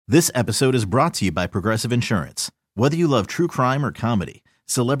This episode is brought to you by Progressive Insurance. Whether you love true crime or comedy,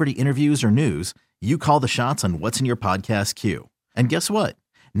 celebrity interviews or news, you call the shots on what's in your podcast queue. And guess what?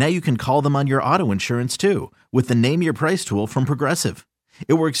 Now you can call them on your auto insurance too with the Name Your Price tool from Progressive.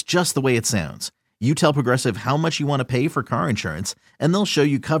 It works just the way it sounds. You tell Progressive how much you want to pay for car insurance, and they'll show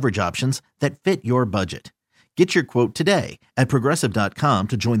you coverage options that fit your budget. Get your quote today at Progressive.com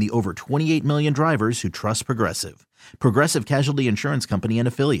to join the over 28 million drivers who trust Progressive. Progressive Casualty Insurance Company and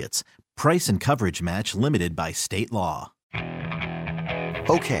Affiliates. Price and coverage match limited by state law.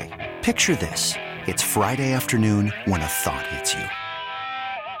 Okay, picture this. It's Friday afternoon when a thought hits you.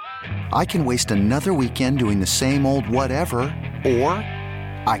 I can waste another weekend doing the same old whatever, or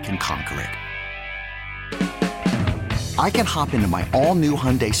I can conquer it. I can hop into my all-new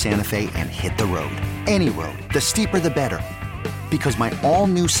Hyundai Santa Fe and hit the road. Any road. The steeper, the better. Because my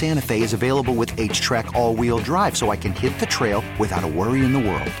all-new Santa Fe is available with H-Track all-wheel drive, so I can hit the trail without a worry in the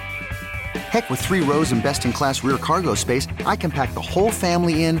world. Heck, with 3 rows and best-in-class rear cargo space, I can pack the whole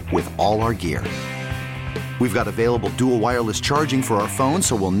family in with all our gear. We've got available dual wireless charging for our phones,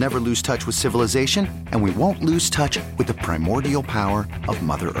 so we'll never lose touch with civilization, and we won't lose touch with the primordial power of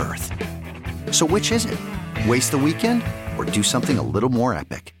Mother Earth. So which is it? Waste the weekend or do something a little more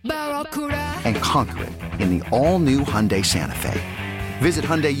epic? And conquer it in the all-new Hyundai Santa Fe. Visit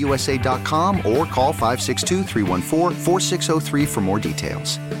HyundaiUSA.com or call 562-314-4603 for more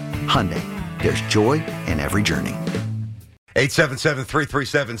details. Hyundai, there's joy in every journey.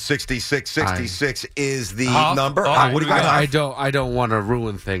 877-337-6666 is the number. What do you got? I don't want to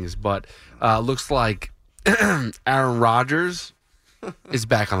ruin things, but looks like Aaron Rodgers is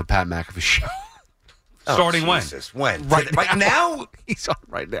back on the Pat McAfee show. Starting when? Right now? He's on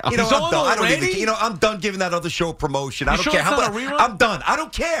right now. You know, I'm done. I'm done giving that other show promotion. I don't care. I'm done. I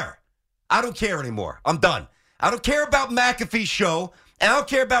don't care. I don't care anymore. I'm done. I don't care about McAfee's show, and I don't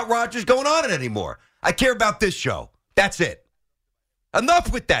care about Rodgers going on it anymore. I care about this show. That's it.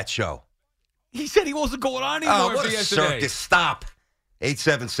 Enough with that show. He said he wasn't going on anymore. Oh, what a circus. Stop.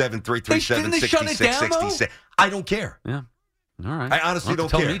 877-337-6666. I don't care. Yeah. All right. I honestly don't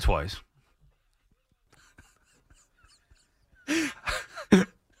care. Tell me twice.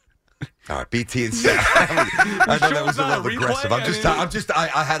 All right, BT and Sal. I know that was a little aggressive.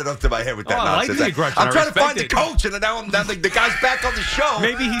 I had it up to my head with that nonsense. Like the aggression. I'm trying to find the coach, and now the guy's back on the show.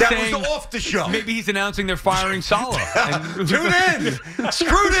 Maybe he's was off the show. Maybe he's announcing they're firing Salah. Tune in.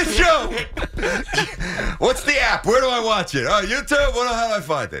 Screw this show. What's the app? Where do I watch it? Oh, YouTube? How do I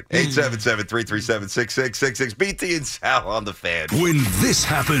find it? 877-337-6666. BT and Sal on the Fan. When this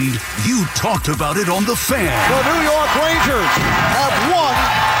happened, you talked about it on the Fan. The New York Rangers have won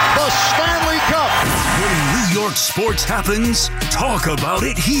the Stanley Cup. When New York sports happens, talk about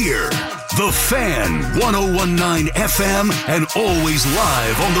it here. The Fan, 101.9 FM, and always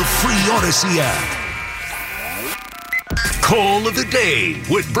live on the free Odyssey app. Call of the Day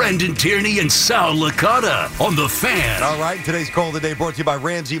with Brendan Tierney and Sal Licata on The Fan. All right, today's Call of the Day brought to you by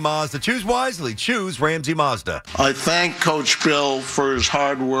Ramsey Mazda. Choose wisely. Choose Ramsey Mazda. I thank Coach Bill for his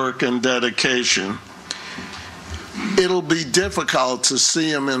hard work and dedication. It'll be difficult to see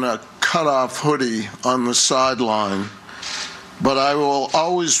him in a cutoff hoodie on the sideline, but I will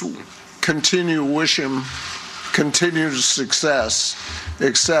always continue to wish him continued success,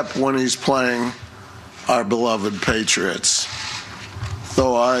 except when he's playing our beloved Patriots.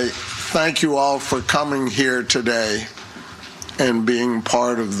 So I thank you all for coming here today and being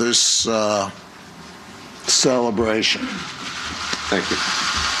part of this celebration. Thank you.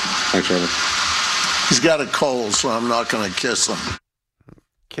 Thanks, Robert. He's got a cold, so I'm not going to kiss him.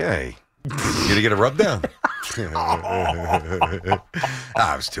 Okay. You going to get a rub down? It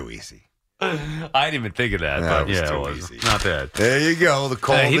was too easy. I didn't even think of that. But it was yeah, too it was easy. not bad. There you go. The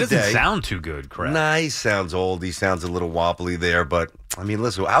call of the day. He doesn't sound too good, Kraft. Nah, he sounds old. He sounds a little wobbly there. But, I mean,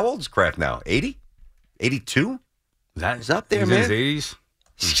 listen, how old is Kraft now? 80? 82? He's up there, he's man. In his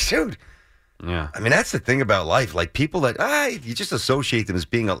 80s? Dude. Yeah. I mean, that's the thing about life. Like, people that, you just associate them as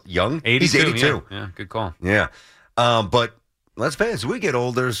being young. 82, He's 82. Yeah, good call. Yeah. But let's face it, as we get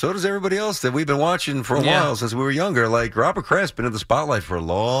older, so does everybody else that we've been watching for a while since we were younger. Like, Robert Kraft's been in the spotlight for a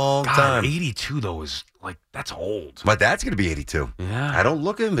long time. 82, though, is, like, that's old. My dad's going to be 82. Yeah. I don't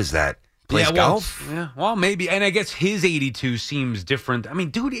look at him as that. Plays golf. Yeah, well, maybe. And I guess his 82 seems different. I mean,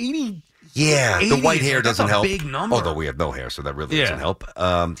 dude, 80... Yeah, the white hair doesn't help. That's a big number. Although we have no hair, so that really doesn't help.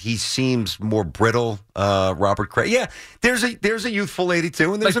 He seems more brittle, Robert Kraft. Yeah, there's a youthful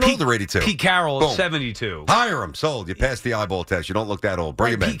 82, and there's an older 82. Pete Carroll is 72. Hire him. Sold. You passed the eyeball test. You don't look that old.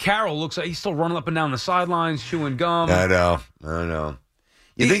 Bring him in. Pete Carroll looks like he's still running up and down the sidelines, chewing gum. I know.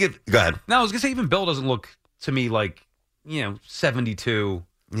 You think it... Go ahead. No, I was going to say, even Bill doesn't look, to me, like, 72.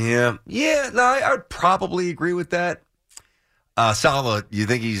 Yeah. No, I would probably agree with that. Salva, you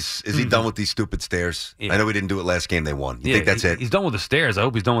think is he done with these stupid stares? Yeah. I know he didn't do it last game they won. You think that's it? He's done with the stares. I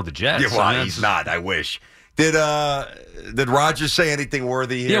hope he's done with the Jets. Yeah, well, he's not. I wish. Did Rodgers say anything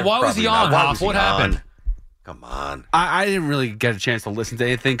worthy here? Yeah, why was he on, Hoff? What happened? Come on. I didn't really get a chance to listen to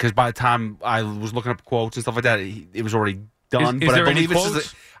anything because by the time I was looking up quotes and stuff like that, it was already done. Is there any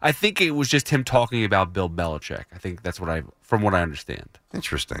quotes? I think it was just him talking about Bill Belichick. I think that's from what I understand.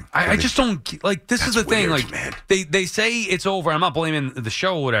 Interesting. I just don't like. This is the thing. Weird, like, man. they say it's over. I'm not blaming the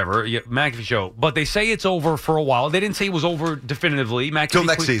show or whatever, McAfee show, but they say it's over for a while. They didn't say it was over definitively. Till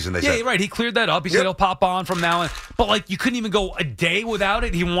next season, they said. Yeah, right. He cleared that up. He said he'll pop on from now on. But like, you couldn't even go a day without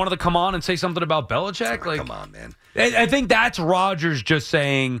it. He wanted to come on and say something about Belichick. Like, come on, man. I think that's Rodgers just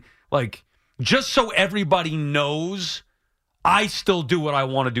saying, like, just so everybody knows, I still do what I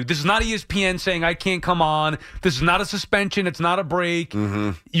want to do. This is not ESPN saying I can't come on. This is not a suspension. It's not a break.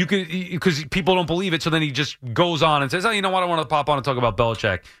 Mm-hmm. You could, because people don't believe it. So then he just goes on and says, "Oh, you know what? I want to pop on and talk about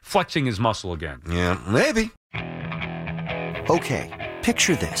Belichick," flexing his muscle again. Yeah, maybe. Okay,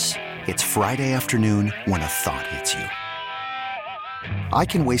 picture this: it's Friday afternoon when a thought hits you. I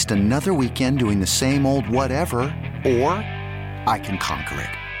can waste another weekend doing the same old whatever, or I can conquer it.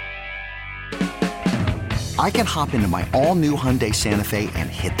 I can hop into my all-new Hyundai Santa Fe and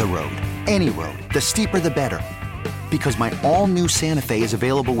hit the road. Any road. The steeper, the better. Because my all-new Santa Fe is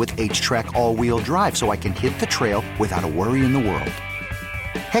available with H-Track all-wheel drive, so I can hit the trail without a worry in the world.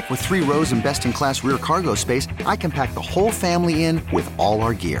 Heck, with 3 rows and best-in-class rear cargo space, I can pack the whole family in with all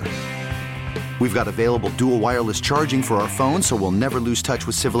our gear. We've got available dual wireless charging for our phones, so we'll never lose touch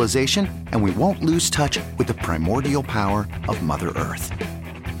with civilization, and we won't lose touch with the primordial power of Mother Earth.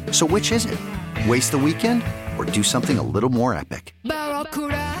 So which is it? Waste the weekend or do something a little more epic?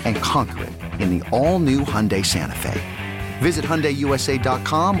 And conquer it in the all-new Hyundai Santa Fe. Visit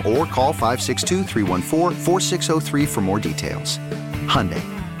HyundaiUSA.com or call 562-314-4603 for more details. Hyundai,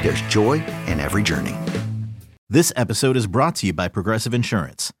 there's joy in every journey. This episode is brought to you by Progressive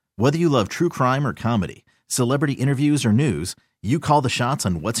Insurance. Whether you love true crime or comedy, celebrity interviews or news, you call the shots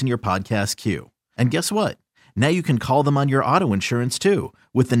on what's in your podcast queue. And guess what? Now you can call them on your auto insurance too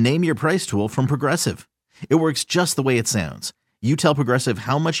with the Name Your Price tool from Progressive. It works just the way it sounds. You tell Progressive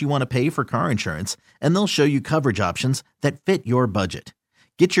how much you want to pay for car insurance, and they'll show you coverage options that fit your budget.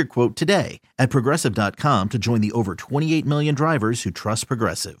 Get your quote today at Progressive.com to join the over 28 million drivers who trust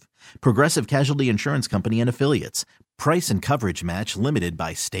Progressive. Progressive Casualty Insurance Company and Affiliates. Price and coverage match limited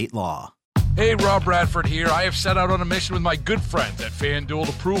by state law. Hey, Rob Bradford here. I have set out on a mission with my good friends at FanDuel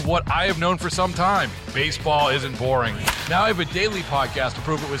to prove what I have known for some time. Baseball isn't boring. Now I have a daily podcast to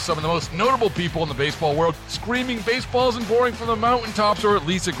prove it with some of the most notable people in the baseball world, screaming baseball isn't boring from the mountaintops, or at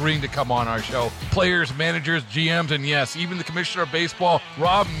least agreeing to come on our show. Players, managers, GMs, and yes, even the commissioner of baseball,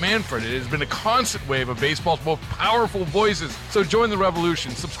 Rob Manfred. It has been a constant wave of baseball's most powerful voices. So join the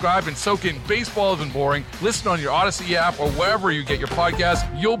revolution. Subscribe and soak in Baseball Isn't Boring. Listen on your Odyssey app or wherever you get your podcasts.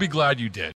 You'll be glad you did.